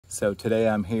So today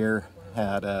I'm here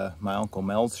at my Uncle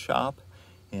Mel's shop,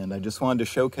 and I just wanted to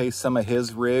showcase some of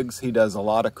his rigs. He does a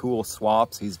lot of cool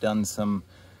swaps. He's done some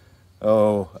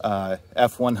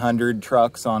F100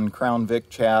 trucks on Crown Vic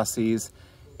chassis,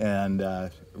 and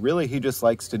really he just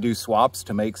likes to do swaps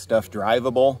to make stuff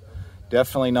drivable.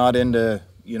 Definitely not into,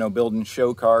 you know, building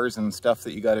show cars and stuff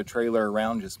that you got a trailer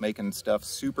around, just making stuff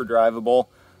super drivable,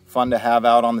 fun to have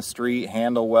out on the street,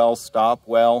 handle well, stop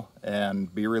well,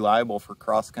 and be reliable for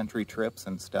cross-country trips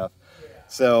and stuff.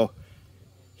 So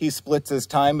he splits his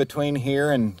time between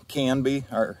here and Canby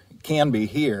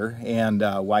here and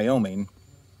Wyoming,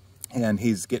 and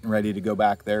he's getting ready to go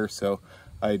back there. So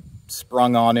I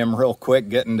sprung on him real quick,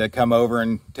 getting to come over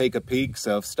and take a peek.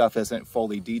 So if stuff isn't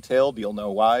fully detailed, you'll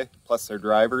know why. Plus they're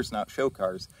drivers, not show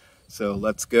cars. So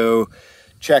let's go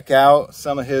check out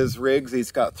some of his rigs.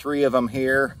 He's got 3 of them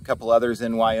here, a couple others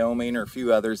in Wyoming, or a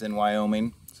few others in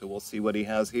Wyoming. So we'll see what he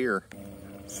has here.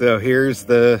 So here's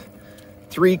the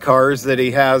 3 cars that he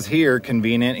has here,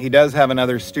 convenient. He does have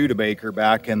another Studebaker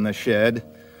back in the shed.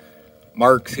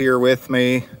 Mark's here with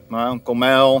me, my Uncle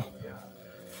Mel.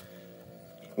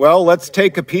 Well, let's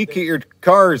take a peek at your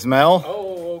cars, Mel.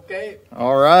 Oh, okay.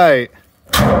 All right.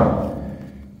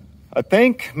 I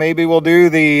think maybe we'll do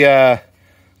the,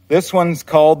 this one's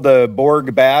called the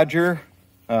Borg Badger.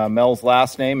 Mel's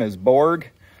last name is Borg.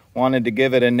 Wanted to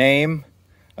give it a name.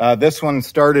 This one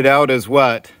started out as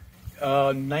what?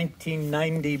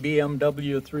 1990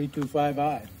 BMW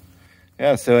 325i.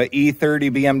 Yeah, so an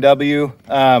E30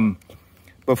 BMW.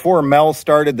 Before Mel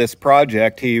started this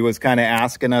project, he was kind of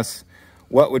asking us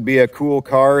what would be a cool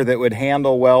car that would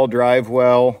handle well, drive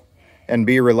well, and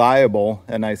be reliable.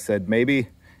 And I said, maybe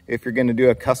if you're going to do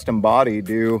a custom body,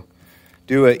 do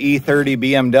a E30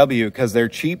 BMW, because they're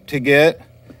cheap to get,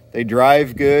 they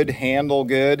drive good, handle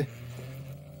good.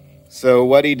 So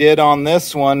what he did on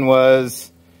this one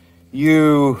was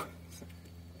you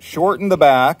shorten the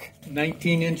back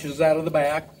 19 inches out of the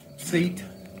back seat,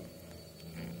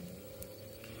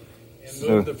 and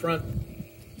move the front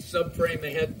subframe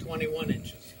ahead 21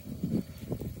 inches.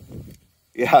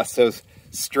 Yeah, so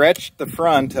stretch the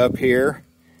front up here,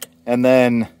 and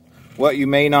then what you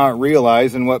may not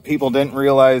realize, and what people didn't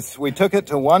realize, we took it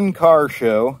to one car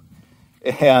show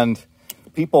and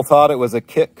people thought it was a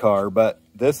kit car, but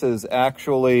this is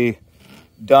actually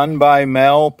done by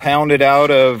Mel, pounded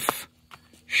out of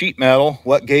sheet metal.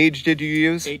 What gauge did you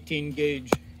use? 18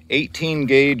 gauge. 18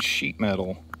 gauge sheet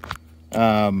metal.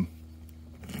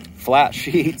 Flat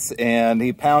sheets, and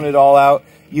he pounded all out.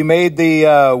 You made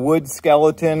the wood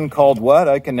skeleton called what?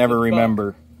 I can never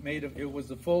remember. It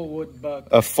was a full wood buck.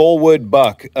 A full wood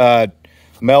buck.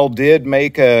 Mel did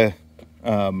make a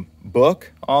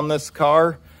book on this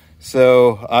car,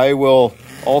 so I will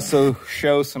also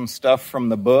show some stuff from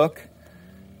the book,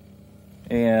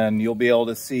 and you'll be able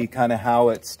to see kind of how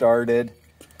it started.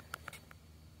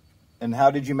 And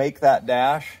how did you make that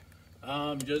dash?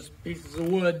 Just pieces of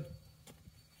wood.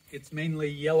 It's mainly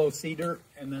yellow cedar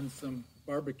and then some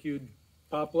barbecued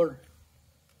poplar.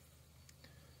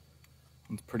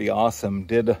 It's pretty awesome.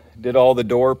 Did all the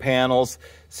door panels,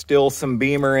 still some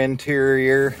Beamer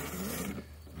interior.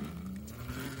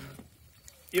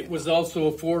 It was also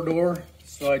a 4-door,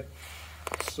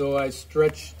 so I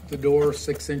stretched the door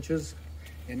 6 inches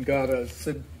and got a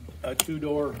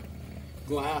 2-door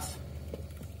glass.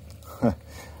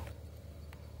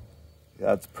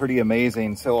 That's pretty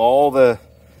amazing. So all the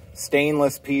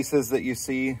stainless pieces that you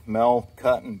see, Mel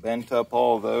cut and bent up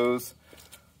all of those.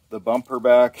 The bumper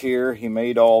back here, he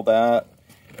made all that.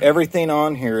 Everything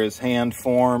on here is hand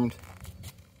formed.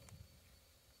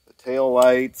 The tail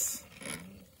lights.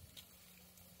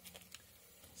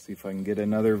 See if I can get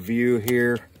another view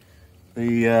here.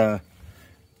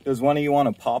 Does one of you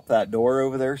want to pop that door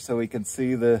over there so we can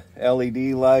see the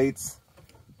LED lights?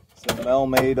 So Mel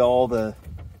made all the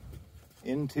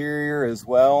interior as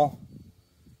well.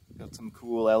 Got some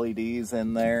cool LEDs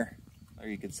in there. There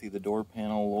you can see the door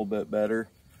panel a little bit better.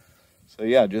 So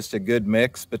yeah, just a good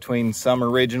mix between some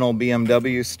original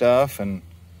BMW stuff and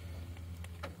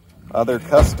other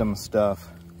custom stuff.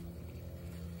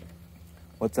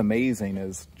 What's amazing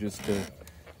is just to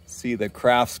see the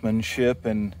craftsmanship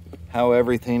and how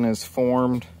everything is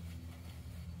formed.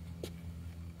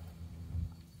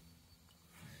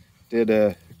 Did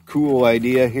a cool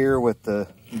idea here with the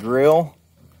grill.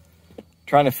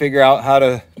 Trying to figure out how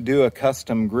to do a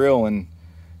custom grill, and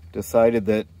decided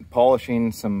that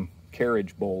polishing some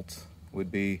carriage bolts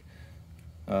would be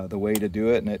the way to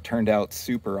do it, and it turned out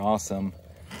super awesome.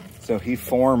 So he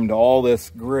formed all this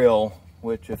grill,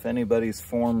 which if anybody's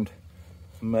formed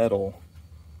metal,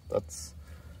 that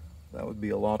would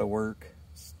be a lot of work.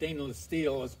 stainless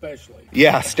steel especially.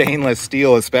 Yeah, stainless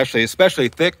steel especially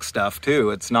thick stuff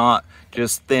too. It's not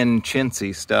just thin,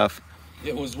 chintzy stuff.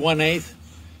 It was 1/8.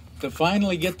 To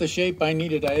finally get the shape I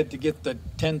needed, I had to get the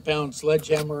 10-pound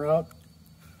sledgehammer out.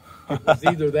 It was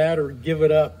either that or give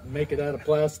it up and make it out of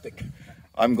plastic.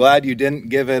 I'm glad you didn't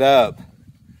give it up.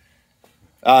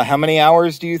 How many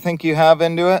hours do you think you have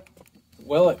into it?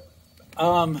 Well,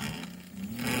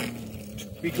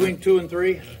 between 2 and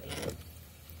 3.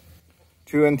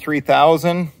 2 and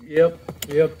 3,000? Yep.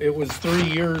 It was 3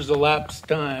 years elapsed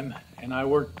time, and I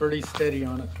worked pretty steady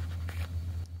on it.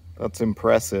 That's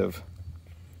impressive.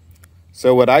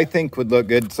 So what I think would look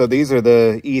good, so these are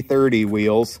the E30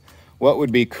 wheels. What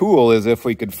would be cool is if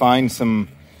we could find some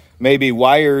maybe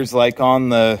wires like on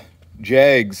the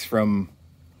Jags from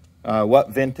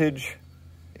what vintage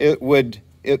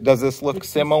does this look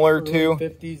similar to?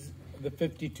 50s, the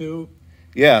 52.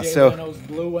 Yeah, Jay so Leno's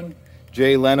blue one.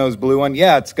 Jay Leno's blue one.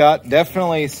 Yeah, it's got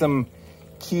definitely some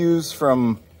cues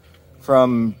from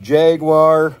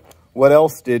Jaguar. What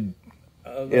else did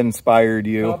inspired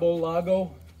you? Cabo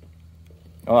Lago.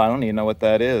 Oh, I don't even know what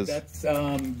that is. That's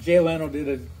Jay Leno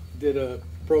did a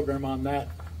program on that.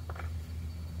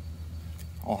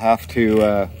 I'll have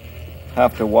to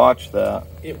watch that.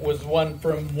 It was one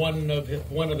from one of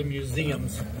the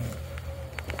museums.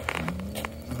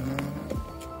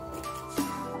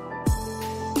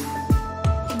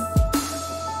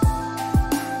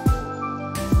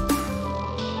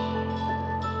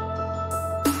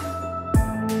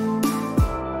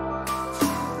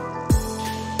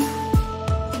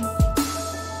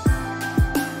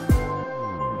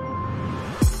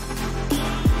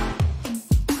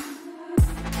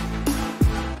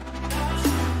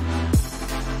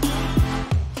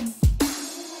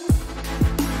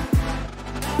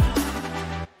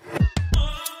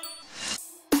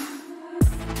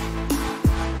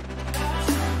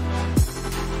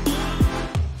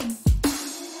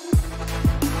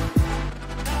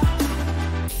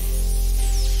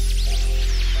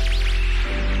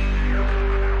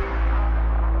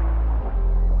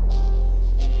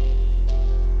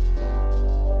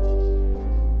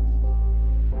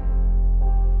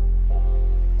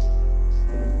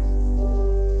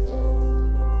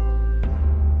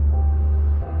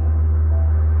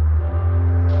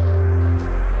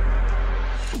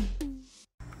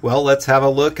 Well, let's have a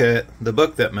look at the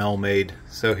book that Mel made.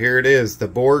 So here it is, the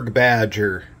Borg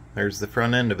Badger. There's the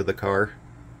front end of the car.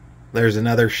 There's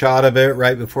another shot of it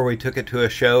right before we took it to a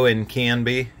show in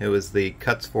Canby. It was the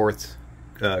Cutsforth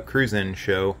Cruise-In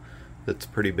show that's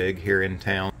pretty big here in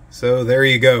town. So there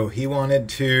you go. He wanted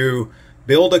to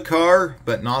build a car,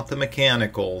 but not the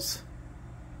mechanicals.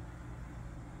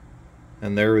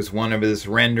 And there was one of his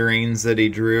renderings that he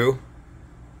drew.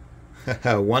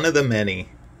 One of the many.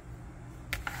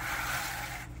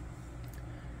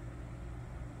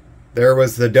 There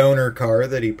was the donor car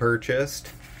that he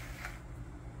purchased.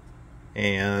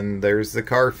 And there's the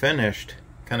car finished.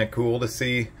 Kind of cool to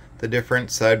see the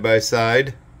difference side by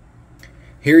side.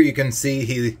 Here you can see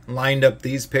he lined up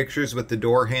these pictures with the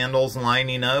door handles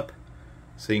lining up,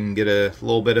 so you can get a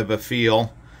little bit of a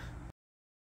feel.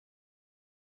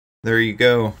 There you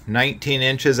go, 19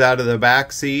 inches out of the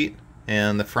back seat,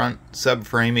 and the front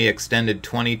subframe he extended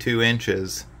 22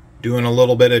 inches. Doing a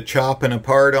little bit of chopping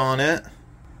apart on it.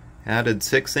 Added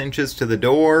 6 inches to the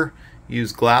door.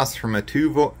 Used glass from a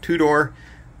two-door.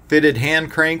 Fitted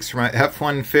hand cranks from an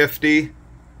F-150.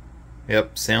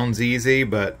 Yep, sounds easy,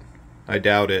 but I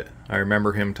doubt it. I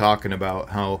remember him talking about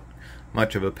how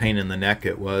much of a pain in the neck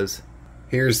it was.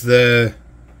 Here's the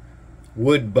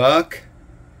wood buck.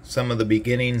 Some of the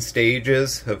beginning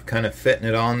stages of kind of fitting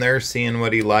it on there, seeing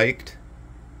what he liked.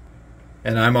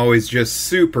 And I'm always just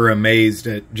super amazed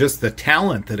at just the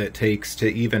talent that it takes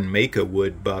to even make a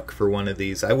wood buck for one of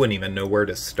these. I wouldn't even know where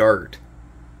to start.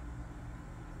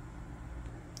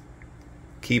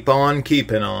 Keep on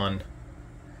keeping on.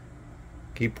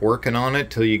 Keep working on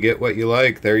it till you get what you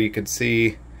like. There you can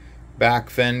see back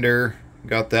fender.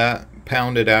 Got that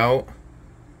pounded out.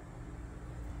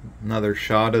 Another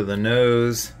shot of the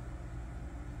nose.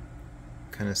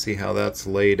 Kind of see how that's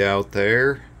laid out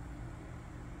there.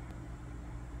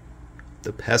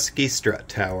 The pesky strut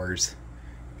towers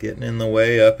getting in the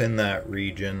way up in that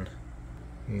region.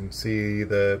 You can see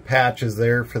the patches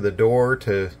there for the door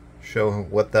to show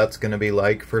what that's going to be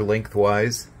like for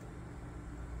lengthwise.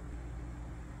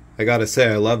 I gotta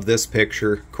say, I love this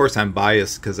picture. Of course I'm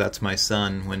biased because that's my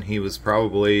son when he was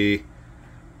probably,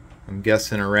 I'm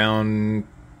guessing around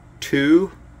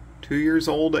 2 years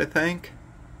old, I think.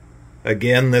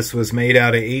 Again, this was made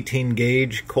out of 18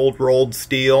 gauge cold rolled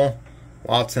steel.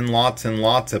 Lots and lots and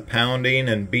lots of pounding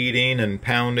and beating and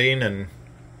pounding and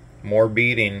more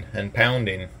beating and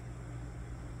pounding.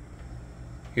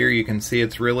 Here you can see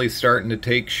it's really starting to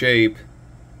take shape.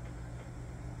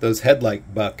 Those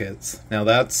headlight buckets. Now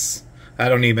that's, I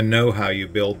don't even know how you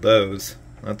build those.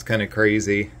 That's kind of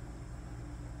crazy.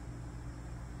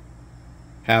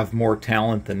 Have more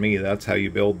talent than me, that's how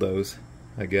you build those,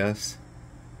 I guess.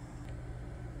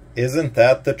 Isn't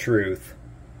that the truth?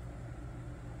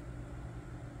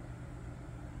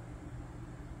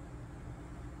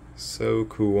 So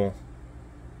cool.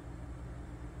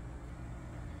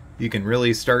 You can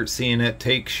really start seeing it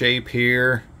take shape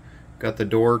here. Got the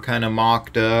door kind of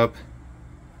mocked up.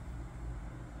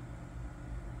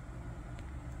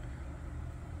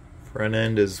 Front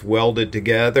end is welded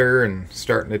together and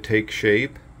starting to take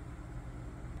shape.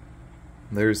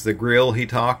 There's the grill he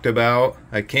talked about.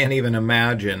 I can't even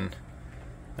imagine.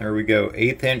 There we go,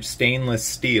 1/8 inch stainless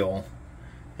steel.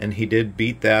 And he did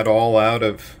beat that all out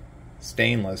of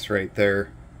stainless right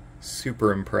there.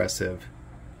 Super impressive.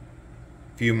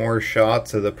 A few more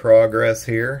shots of the progress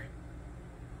here.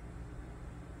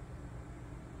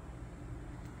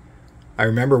 I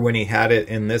remember when he had it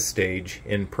in this stage,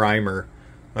 in primer,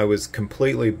 I was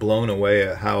completely blown away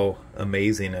at how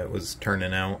amazing it was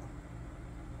turning out.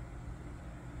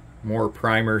 More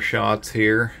primer shots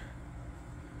here.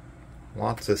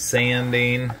 Lots of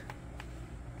sanding.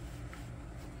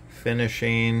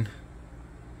 Finishing.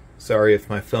 Sorry if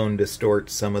my phone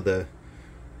distorts some of the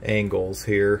angles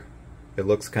here. It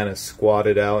looks kind of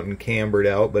squatted out and cambered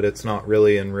out, but it's not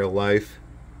really in real life.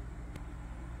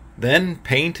 Then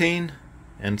painting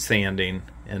and sanding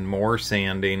and more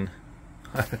sanding.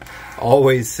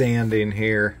 Always sanding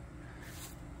here.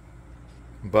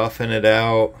 Buffing it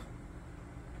out.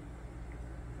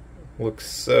 Looks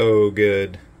so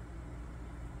good.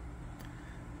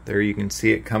 There you can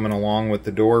see it coming along with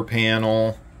the door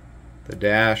panel. The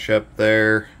dash up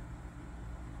there.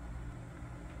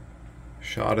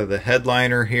 Shot of the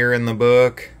headliner here in the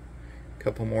book. A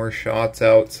couple more shots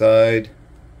outside.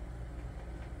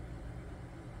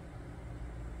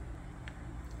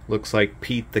 Looks like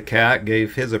Pete the cat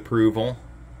gave his approval.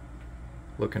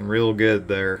 Looking real good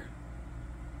there.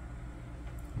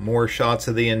 More shots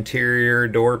of the interior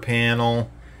door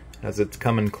panel as it's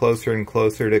coming closer and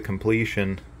closer to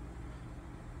completion.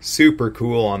 Super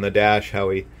cool on the dash how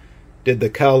he did the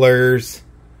colors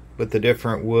with the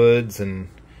different woods, and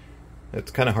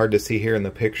it's kind of hard to see here in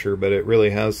the picture, but it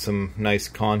really has some nice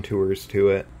contours to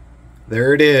it.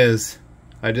 There it is.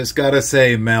 I just gotta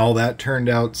say, Mel, that turned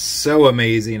out so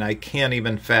amazing. I can't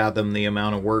even fathom the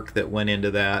amount of work that went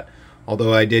into that.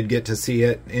 Although I did get to see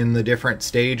it in the different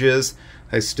stages,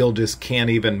 I still just can't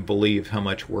even believe how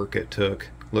much work it took.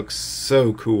 Looks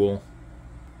so cool.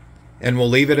 And we'll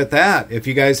leave it at that. If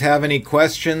you guys have any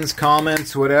questions,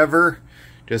 comments, whatever,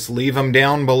 just leave them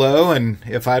down below, and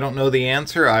if I don't know the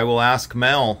answer, I will ask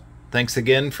Mel. Thanks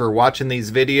again for watching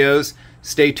these videos.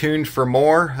 Stay tuned for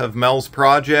more of Mel's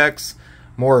projects.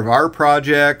 More of our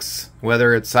projects,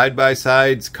 whether it's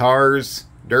side-by-sides, cars,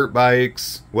 dirt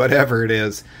bikes, whatever it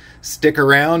is. Stick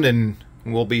around and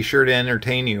we'll be sure to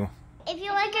entertain you. If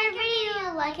you like our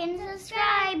video, like and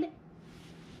subscribe.